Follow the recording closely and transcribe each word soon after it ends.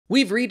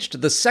We've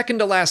reached the second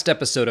to last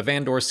episode of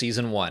Andor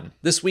Season 1.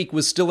 This week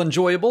was still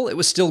enjoyable, it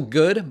was still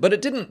good, but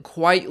it didn't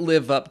quite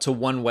live up to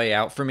One Way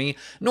Out for me,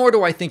 nor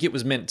do I think it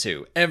was meant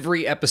to.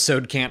 Every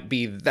episode can't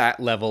be that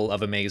level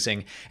of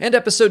amazing, and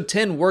Episode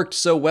 10 worked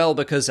so well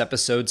because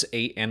Episodes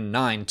 8 and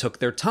 9 took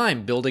their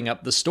time building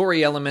up the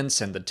story elements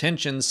and the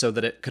tension so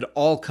that it could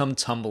all come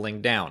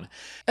tumbling down.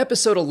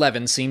 Episode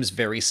 11 seems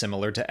very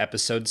similar to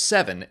Episode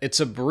 7.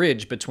 It's a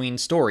bridge between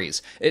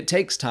stories. It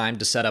takes time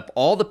to set up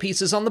all the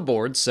pieces on the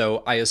board,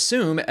 so I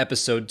assume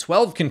Episode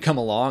 12 can come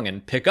along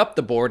and pick up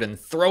the board and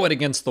throw it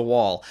against the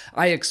wall.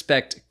 I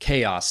expect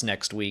chaos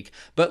next week,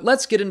 but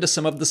let's get into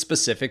some of the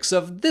specifics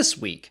of this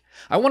week.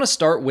 I want to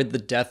start with the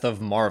death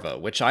of Marva,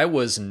 which I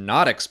was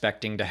not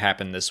expecting to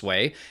happen this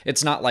way.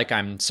 It's not like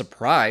I'm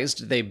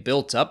surprised, they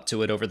built up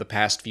to it over the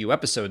past few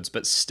episodes,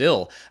 but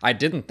still, I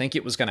didn't think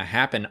it was going to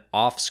happen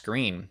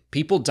off-screen.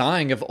 People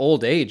dying of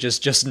old age is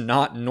just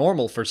not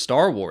normal for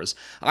Star Wars.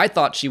 I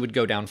thought she would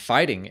go down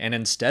fighting, and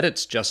instead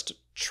it's just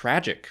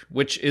tragic,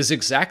 which is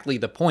exactly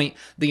the point.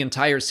 The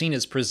entire scene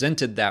is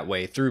presented that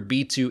way through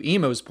B2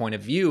 Emo's point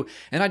of view,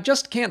 and I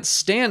just can't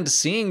stand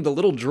seeing the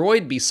little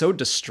droid be so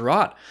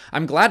distraught.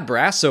 I'm glad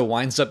Brasso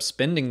winds up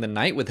spending the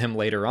night with him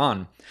later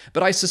on.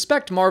 But I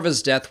suspect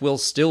Marva's death will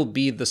still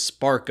be the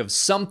spark of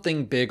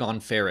something big on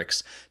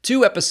Ferrix.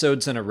 2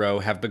 episodes in a row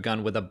have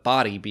begun with a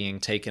body being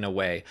taken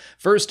away.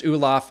 First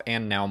Ulaf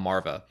and now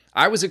Marva.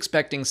 I was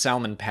expecting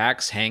Salman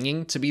Pax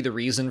hanging to be the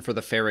reason for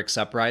the Ferrix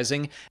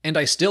uprising, and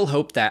I still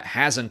hope that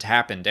hasn't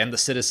happened and the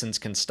citizens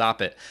can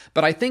stop it.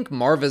 But I think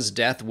Marva's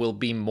death will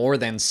be more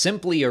than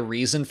simply a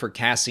reason for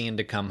Cassian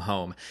to come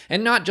home.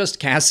 And not just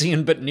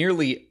Cassian, but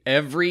nearly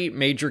every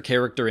major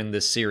character in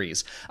this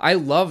series. I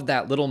love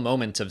that little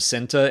moment of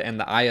Cinta and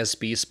the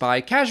ISB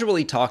spy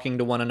casually talking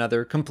to one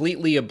another,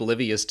 completely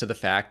oblivious to the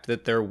fact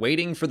that they're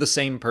waiting for the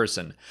same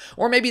person.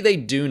 Or maybe they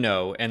do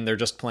know and they're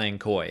just playing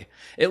coy.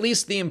 At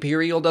least the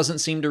Imperial doesn't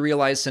seem to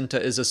realize Cinta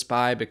is a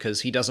spy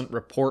because he doesn't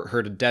report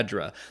her to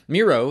Dedra.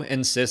 Miro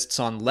insists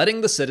on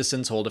letting the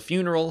citizens hold a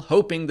funeral,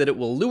 hoping that it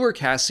will lure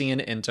Cassian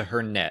into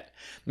her net.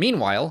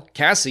 Meanwhile,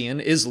 Cassian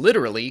is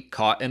literally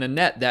caught in a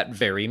net that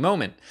very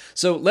moment.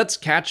 So let's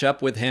catch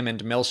up with him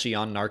and Melshi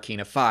on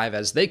Narkina 5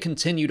 as they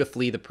continue to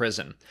flee the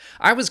prison.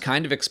 I was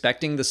kind of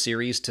expecting the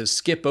series to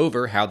skip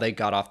over how they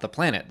got off the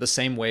planet, the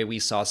same way we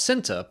saw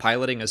Cinta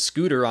piloting a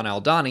scooter on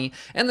Aldhani,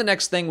 and the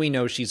next thing we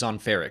know she's on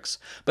Ferrix.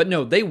 But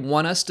no, they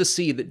want us to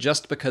see that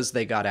just because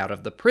they got out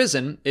of the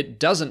prison, it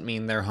doesn't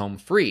mean they're home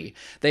free.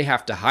 They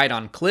have to hide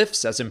on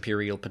cliffs as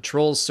Imperial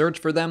patrols search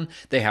for them,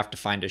 they have to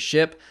find a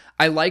ship.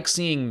 I like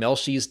seeing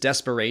Melshi's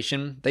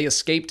desperation. They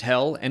escaped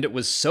hell, and it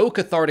was so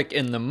cathartic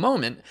in the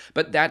moment,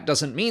 but that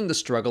doesn't mean the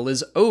struggle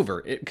is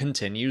over. It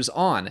continues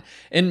on.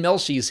 In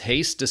Melshi's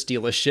haste to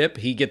steal a ship,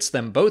 he gets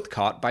them both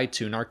caught by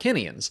 2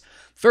 Narkinians.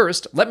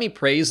 First, let me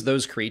praise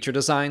those creature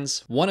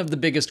designs. One of the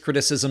biggest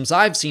criticisms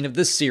I've seen of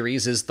this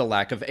series is the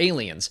lack of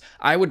aliens.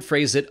 I would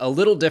phrase it a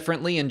little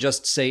differently and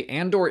just say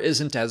Andor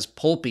isn't as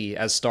pulpy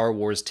as Star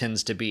Wars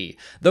tends to be.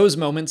 Those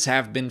moments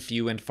have been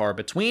few and far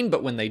between,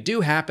 but when they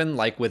do happen,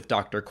 like with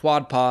Dr.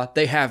 Quadpaw,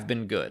 they have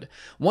been good.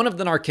 One of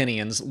the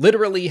Narkinians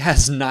literally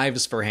has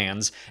knives for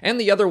hands, and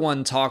the other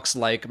one talks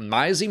like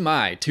 "Myzy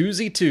my,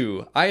 twozy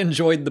two." I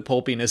enjoyed the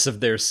pulpiness of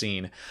their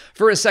scene.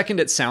 For a second,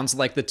 it sounds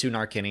like the 2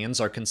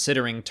 Narkinians are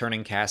considering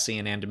turning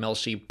Cassian and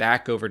Melshi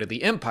back over to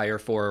the Empire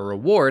for a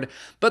reward,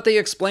 but they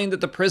explain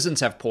that the prisons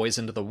have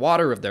poisoned the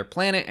water of their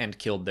planet and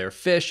killed their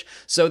fish,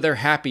 so they're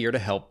happier to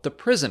help the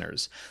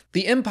prisoners.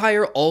 The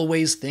Empire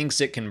always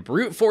thinks it can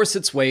brute force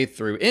its way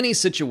through any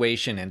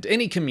situation and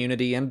any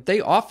community, and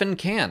they often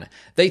can.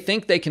 They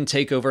think they can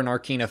take over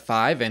Narkina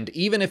 5, and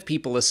even if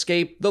people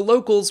escape, the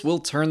locals will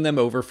turn them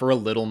over for a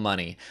little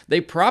money.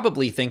 They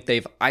probably think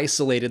they've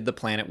isolated the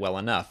planet well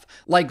enough.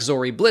 Like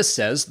Zori Bliss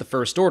says, the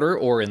First Order,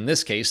 or in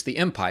this case the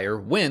Empire,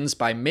 wins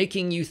by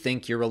making you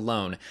think you're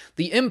alone.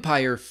 The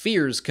Empire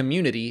fears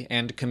community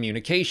and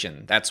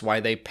communication. That's why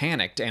they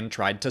panicked and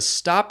tried to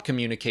stop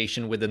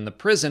communication within the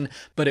prison,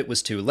 but it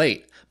was too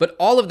late. But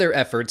all of their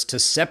efforts to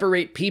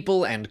separate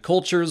people and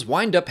cultures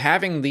wind up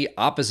having the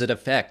opposite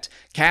effect.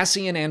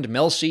 Cassian and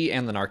Melshi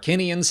and the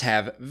Narkinians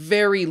have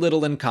very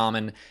little in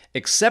common,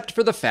 except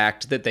for the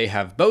fact that they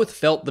have both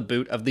felt the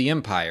boot of the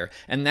Empire,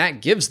 and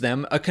that gives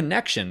them a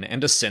connection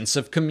and a sense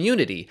of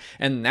community,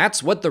 and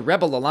that's what the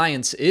Rebel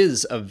Alliance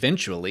is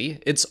eventually.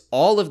 It's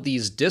all of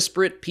these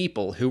disparate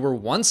people who were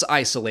once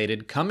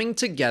isolated coming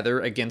together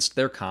against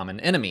their common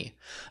enemy.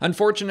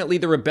 Unfortunately,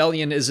 the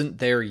rebellion isn't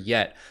there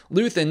yet.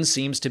 Luthen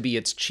seems to be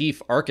its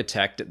chief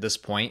architect at this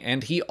point,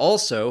 and he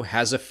also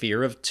has a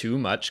fear of too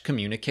much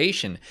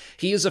communication.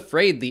 He is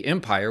afraid the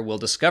Empire will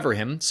discover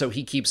him, so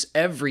he keeps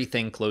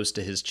everything close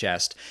to his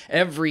chest.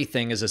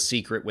 Everything is a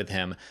secret secret with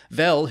him.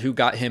 Vel, who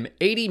got him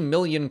 80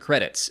 million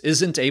credits,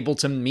 isn't able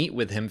to meet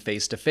with him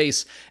face to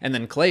face, and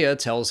then Clea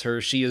tells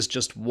her she is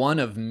just one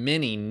of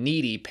many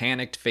needy,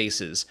 panicked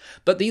faces.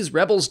 But these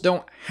rebels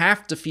don't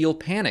have to feel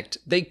panicked.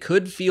 They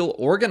could feel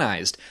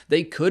organized.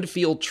 They could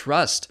feel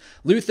trust.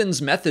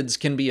 Luthen's methods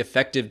can be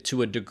effective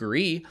to a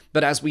degree,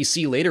 but as we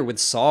see later with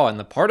Saw and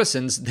the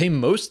Partisans, they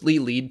mostly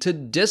lead to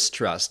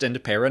distrust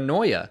and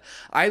paranoia.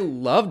 I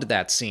loved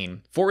that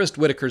scene. Forrest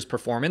Whitaker's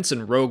performance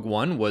in Rogue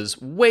One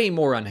was way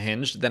more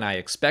unhinged than I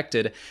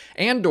expected.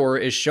 Andor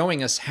is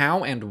showing us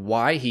how and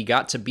why he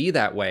got to be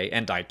that way,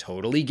 and I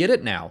totally get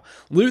it now.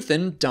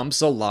 Luthen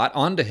dumps a lot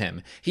onto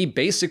him. He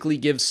basically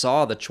gives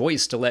Saw the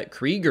choice to let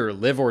Krieger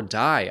live or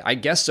die, I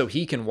guess so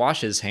he can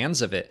wash his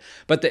hands of it.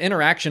 But the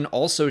interaction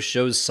also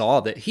shows Saw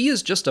that he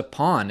is just a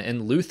pawn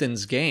in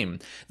Luthen's game,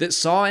 that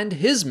Saw and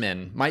his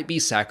men might be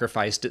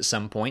sacrificed at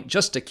some point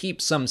just to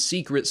keep some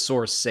secret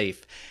source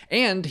safe.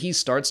 And he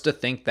starts to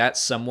think that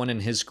someone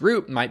in his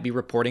group might be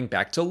reporting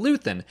back to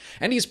Luthen,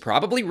 and he's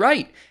probably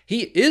right.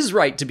 He is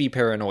right to be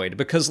paranoid,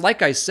 because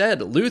like I said,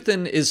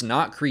 Luthen is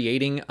not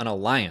creating an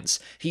alliance.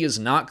 He is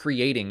not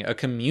creating a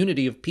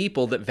community of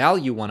people that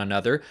value one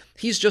another.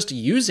 He's just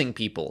using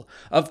people.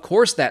 Of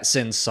course that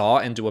sends Saw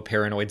into a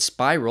paranoid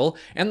spiral,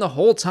 and the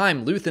whole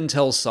time Luthen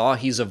tells Saw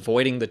he's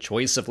avoiding the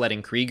choice of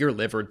letting Krieger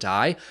live or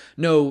die.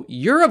 No,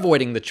 you're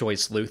avoiding the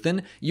choice,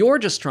 Luthen. You're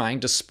just trying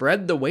to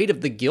spread the weight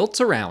of the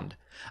guilt around.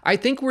 I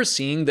think we're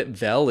seeing that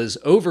Vel is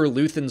over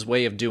Luthen's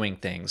way of doing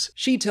things.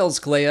 She tells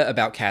Clea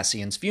about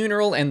Cassian's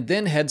funeral and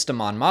then heads to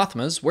Mon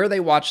Mothma's, where they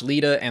watch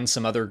Lita and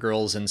some other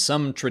girls in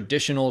some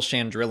traditional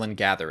Chandrillan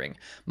gathering.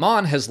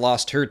 Mon has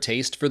lost her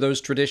taste for those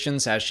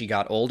traditions as she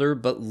got older,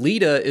 but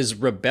Lita is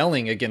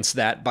rebelling against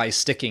that by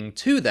sticking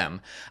to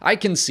them. I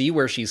can see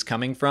where she's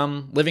coming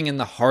from, living in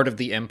the heart of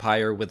the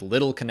Empire with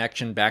little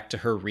connection back to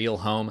her real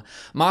home.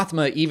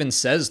 Mothma even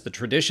says the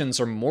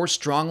traditions are more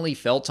strongly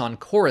felt on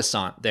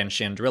Coruscant than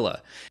Chandrilla.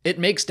 It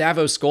makes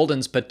Davos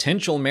Golden's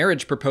potential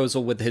marriage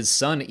proposal with his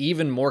son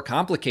even more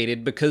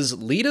complicated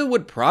because Lita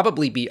would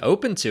probably be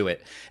open to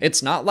it.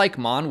 It's not like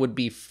Mon would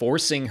be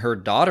forcing her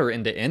daughter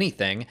into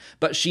anything,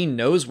 but she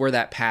knows where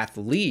that path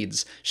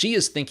leads. She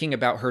is thinking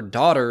about her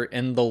daughter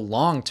in the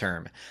long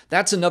term.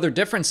 That's another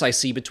difference I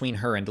see between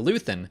her and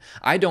Luthen.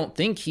 I don't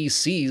think he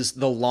sees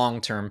the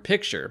long-term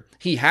picture.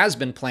 He has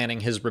been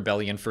planning his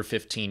rebellion for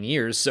 15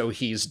 years, so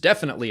he's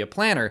definitely a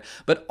planner,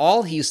 but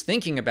all he's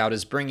thinking about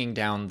is bringing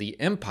down the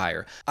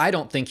Empire. I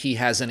don't think he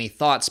has any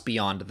thoughts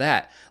beyond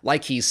that.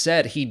 Like he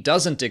said, he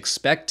doesn't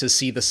expect to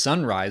see the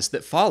sunrise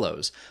that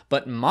follows.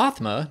 But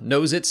Mothma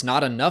knows it's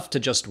not enough to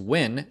just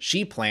win.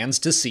 She plans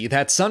to see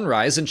that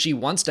sunrise, and she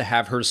wants to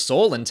have her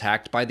soul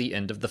intact by the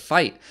end of the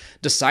fight.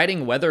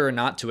 Deciding whether or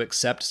not to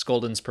accept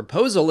Skolden's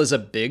proposal is a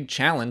big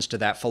challenge to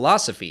that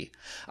philosophy.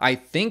 I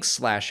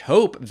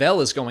think/hope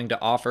Vel is going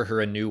to offer her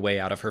a new way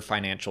out of her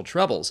financial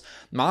troubles.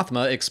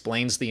 Mothma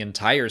explains the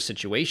entire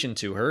situation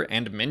to her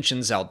and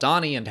mentions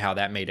Aldhani and how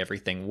that made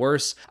everything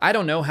worse. I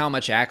don't know how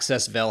much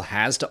access Vel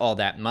has to all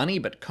that money,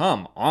 but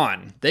come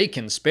on, they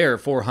can spare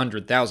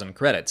 400,000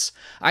 credits.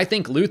 I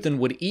think Luthen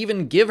would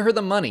even give her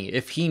the money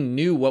if he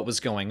knew what was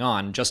going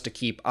on, just to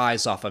keep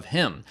eyes off of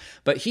him.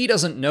 But he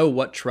doesn't know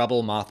what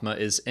trouble Mothma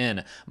is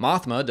in.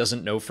 Mothma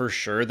doesn't know for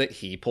sure that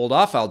he pulled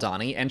off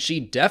Aldhani, and she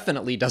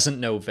definitely doesn't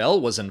know Vel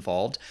was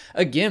involved.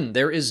 Again,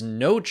 there is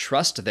no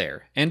trust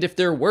there, and if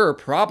there were,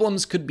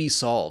 problems could be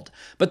solved.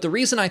 But the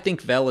reason I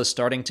think Vel is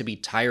starting to be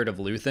tired of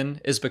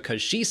Luthen is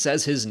because she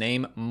says his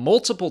name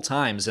multiple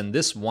times in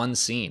this one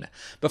scene.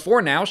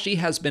 Before now, she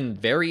has been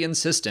very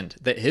insistent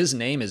that his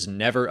name is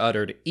never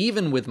uttered,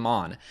 even with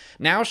Mon.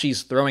 Now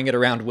she's throwing it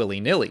around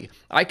willy-nilly.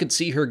 I could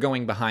see her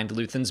going behind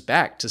Luthen's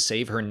back to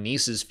save her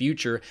niece's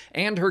future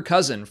and her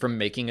cousin from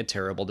making a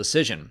terrible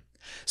decision.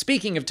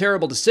 Speaking of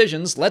terrible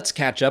decisions, let's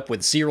catch up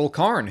with Cyril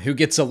Karn, who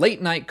gets a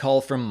late-night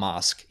call from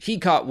Mosk. He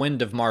caught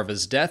wind of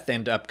Marva's death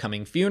and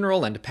upcoming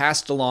funeral and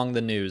passed along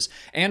the news.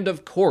 And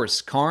of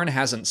course, Karn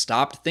hasn't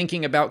stopped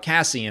thinking about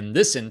Cassian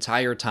this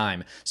entire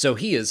time, so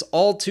he is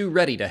all too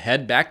ready to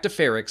head back to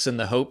Ferrix in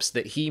the hopes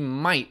that he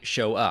might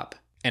show up.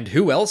 And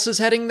who else is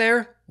heading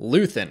there?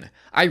 Luthen.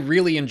 I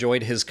really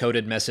enjoyed his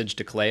coded message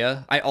to Clea.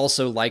 I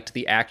also liked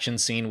the action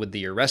scene with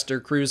the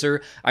Arrestor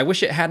cruiser. I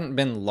wish it hadn't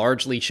been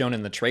largely shown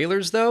in the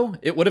trailers, though.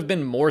 It would have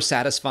been more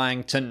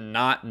satisfying to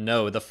not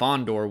know the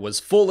Fondor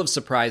was full of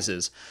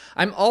surprises.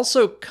 I'm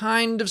also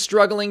kind of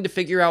struggling to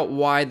figure out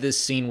why this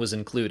scene was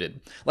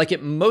included. Like,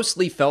 it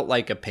mostly felt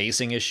like a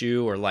pacing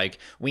issue, or like,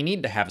 we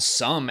need to have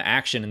some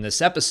action in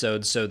this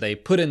episode, so they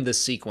put in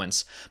this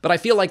sequence. But I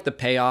feel like the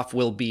payoff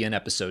will be in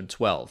episode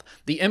 12.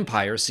 The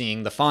Empire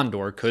seeing the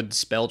Fondor could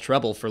spell trouble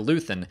trouble for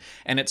Luthen,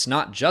 and it's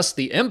not just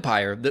the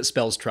Empire that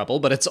spells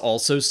trouble, but it's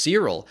also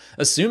Cyril.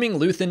 Assuming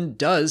Luthen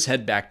does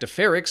head back to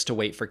Ferrix to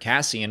wait for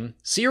Cassian,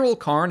 Cyril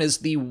Karn is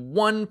the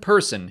one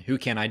person who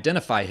can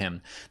identify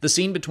him. The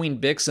scene between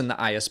Bix and the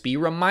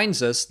ISB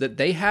reminds us that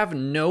they have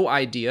no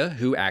idea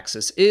who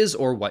Axis is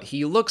or what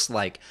he looks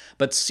like,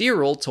 but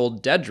Cyril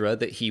told Dedra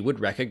that he would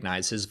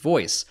recognize his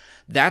voice.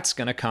 That's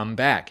gonna come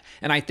back,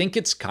 and I think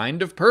it's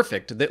kind of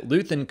perfect that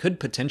Luthen could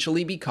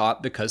potentially be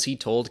caught because he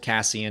told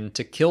Cassian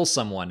to kill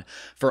someone.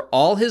 For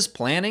all his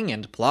planning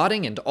and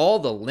plotting and all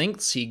the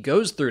lengths he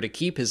goes through to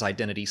keep his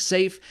identity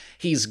safe,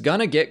 he's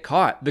gonna get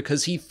caught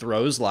because he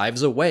throws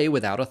lives away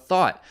without a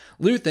thought.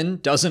 Luthen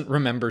doesn't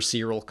remember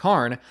Cyril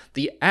Karn,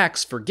 the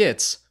axe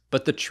forgets,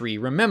 but the tree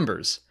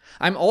remembers.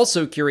 I'm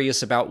also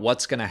curious about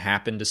what's going to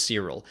happen to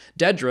Cyril.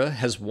 Dedra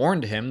has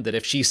warned him that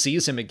if she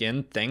sees him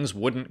again, things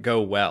wouldn't go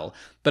well.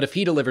 But if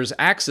he delivers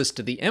access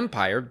to the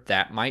Empire,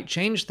 that might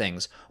change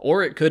things,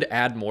 or it could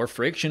add more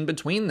friction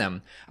between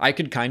them. I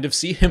could kind of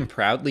see him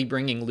proudly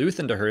bringing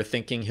Luthen to her,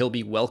 thinking he'll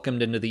be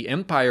welcomed into the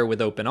Empire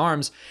with open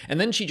arms, and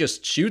then she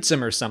just shoots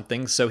him or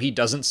something so he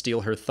doesn't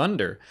steal her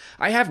thunder.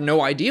 I have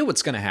no idea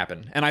what's going to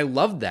happen, and I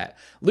love that.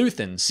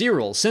 Luthen,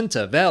 Cyril,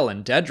 Cinta, Vel,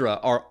 and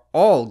Dedra are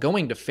all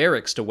going to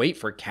Ferrix to wait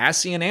for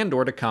Cassian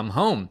Andor to come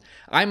home.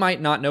 I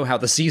might not know how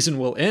the season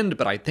will end,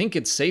 but I think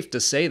it's safe to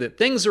say that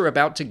things are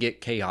about to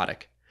get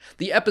chaotic.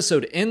 The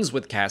episode ends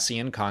with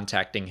Cassian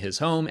contacting his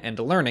home and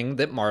learning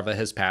that Marva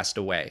has passed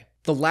away.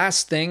 The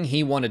last thing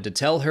he wanted to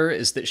tell her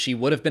is that she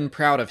would have been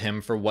proud of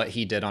him for what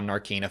he did on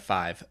Narkina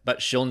 5,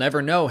 but she'll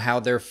never know how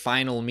their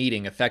final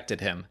meeting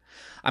affected him.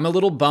 I'm a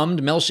little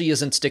bummed Melshi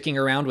isn't sticking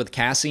around with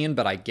Cassian,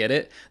 but I get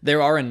it.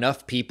 There are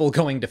enough people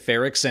going to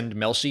Ferrix, and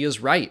Melshi is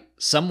right.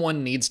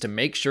 Someone needs to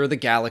make sure the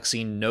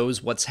galaxy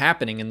knows what's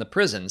happening in the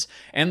prisons,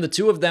 and the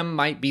two of them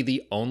might be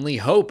the only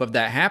hope of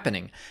that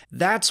happening.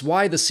 That's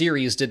why the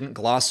series didn't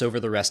gloss over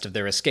the rest of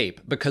their escape,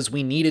 because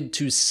we needed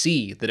to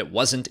see that it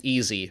wasn't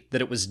easy,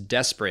 that it was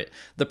desperate.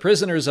 The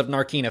prisoners of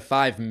Narkina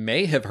 5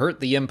 may have hurt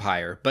the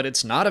Empire, but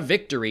it's not a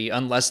victory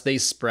unless they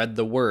spread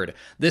the word.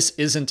 This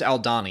isn't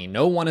Aldhani.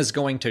 No one is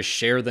going to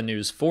share the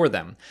news for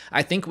them.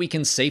 I think we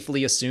can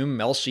safely assume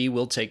Melshi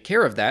will take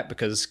care of that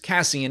because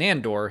Cassian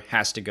Andor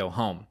has to go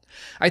home.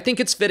 I think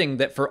it's fitting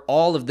that for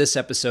all of this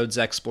episode's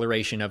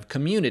exploration of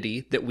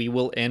community that we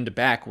will end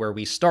back where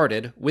we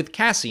started, with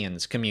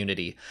Cassian's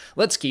community.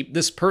 Let's keep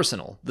this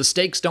personal. The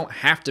stakes don't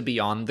have to be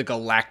on the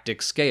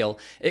galactic scale.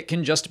 It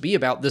can just be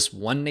about this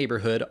one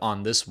neighborhood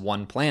on this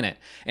one planet.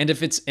 And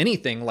if it's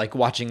anything like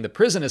watching the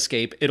prison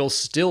escape, it'll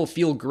still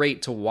feel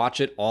great to watch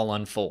it all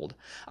unfold.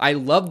 I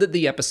love that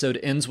the episode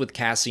ends with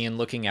Cassian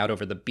looking out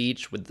over the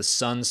beach with the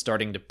sun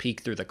starting to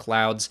peek through the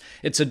clouds.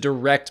 It's a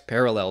direct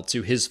parallel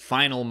to his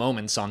final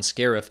moments on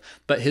Scarif,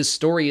 but his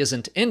story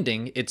isn't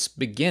ending, it's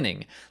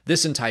beginning.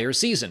 This entire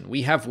season,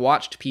 we have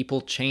watched people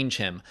change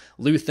him.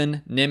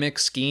 Luthen, Nemik,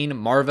 Skeen,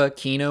 Marva,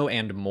 Kino,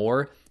 and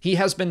more. He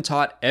has been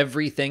taught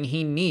everything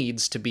he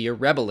needs to be a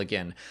rebel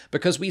again,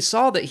 because we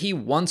saw that he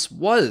once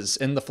was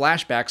in the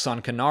flashbacks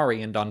on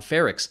Kenari and on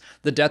Ferrix.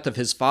 The death of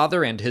his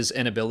father and his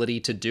inability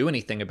to do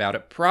anything about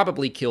it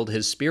probably killed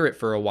his spirit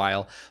for a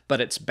while, but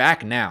it's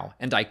back now,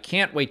 and I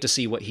can't wait to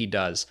see what he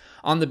does.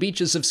 On the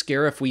beaches of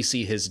Scarif we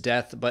see his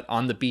death, but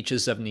on the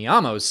beaches of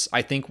Niamos,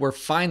 I think we're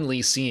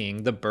finally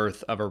seeing the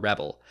birth of a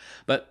rebel.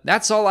 But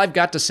that's all I've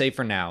got to say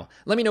for now.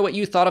 Let me know what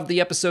you thought of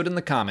the episode in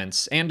the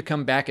comments, and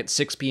come back at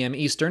 6 p.m.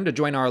 Eastern to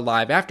join our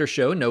live after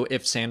show, No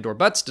Ifs and or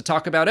Buts, to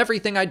talk about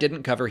everything I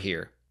didn't cover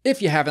here.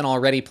 If you haven't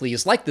already,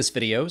 please like this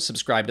video,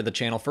 subscribe to the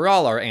channel for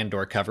all our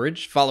Andor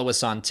coverage, follow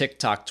us on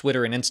TikTok,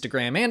 Twitter, and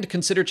Instagram, and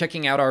consider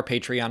checking out our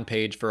Patreon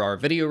page for our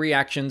video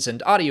reactions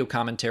and audio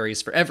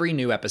commentaries for every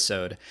new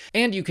episode.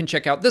 And you can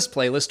check out this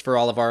playlist for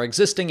all of our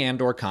existing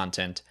Andor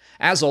content.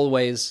 As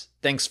always,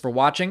 thanks for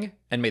watching,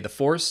 and may the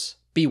Force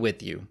be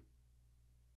with you.